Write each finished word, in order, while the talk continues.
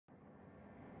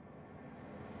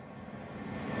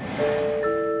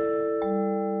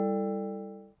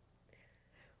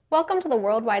Welcome to the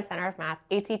Worldwide Center of Math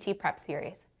ACT Prep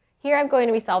series. Here I'm going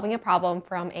to be solving a problem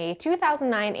from a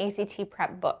 2009 ACT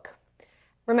Prep book.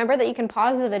 Remember that you can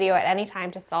pause the video at any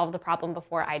time to solve the problem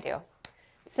before I do.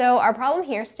 So our problem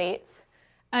here states,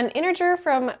 an integer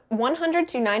from 100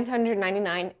 to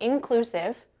 999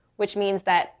 inclusive, which means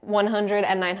that 100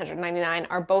 and 999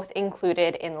 are both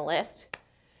included in the list,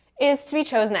 is to be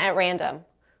chosen at random.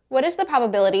 What is the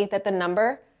probability that the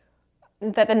number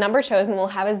chosen will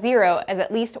have a 0 as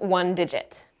at least one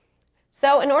digit?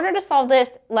 So in order to solve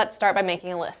this, let's start by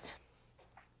making a list.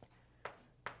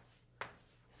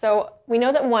 So we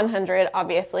know that 100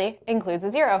 obviously includes a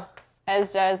 0,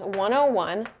 as does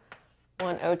 101,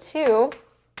 102,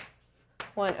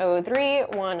 103,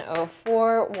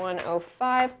 104,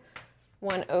 105,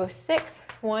 106,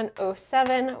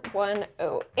 107,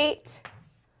 108,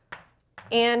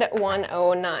 and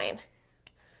 109.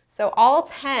 So all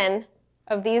 10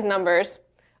 of these numbers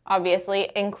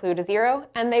obviously include a 0,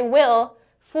 and they will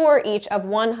for each of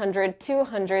 100,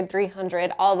 200,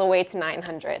 300, all the way to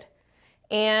 900.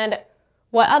 And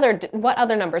what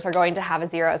other numbers are going to have a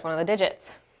 0 as one of the digits?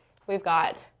 We've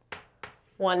got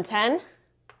 110,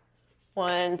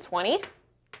 120,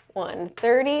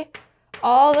 130,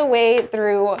 all the way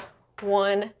through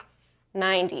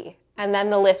 190. And then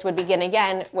the list would begin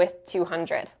again with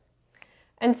 200.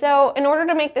 And so in order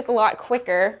to make this a lot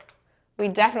quicker, we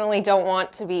definitely don't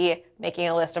want to be making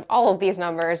a list of all of these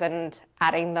numbers and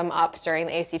adding them up during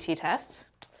the ACT test.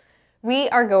 We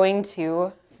are going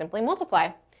to simply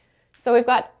multiply. So we've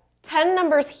got 10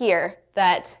 numbers here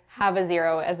that have a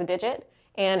 0 as a digit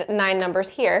and 9 numbers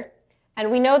here. And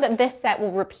we know that this set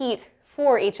will repeat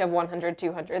for each of 100,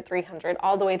 200, 300,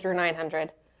 all the way through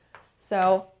 900.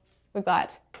 So we've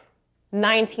got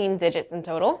 19 digits in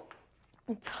total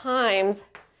times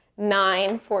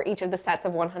 9 for each of the sets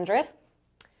of 100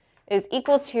 is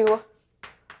equal to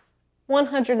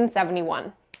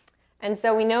 171. And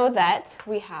so we know that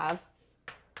we have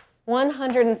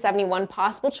 171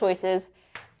 possible choices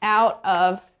out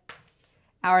of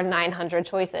our 900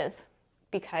 choices,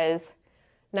 because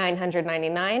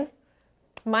 999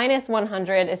 minus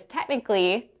 100 is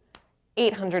technically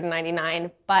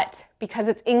 899, but because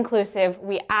it's inclusive,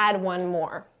 we add one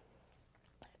more.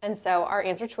 And so our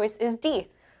answer choice is D,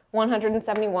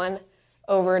 171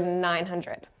 over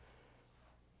 900.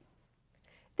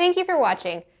 Thank you for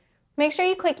watching. Make sure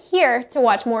you click here to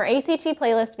watch more ACT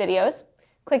playlist videos,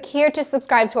 click here to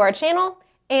subscribe to our channel,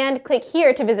 and click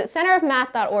here to visit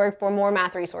centerofmath.org for more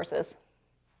math resources.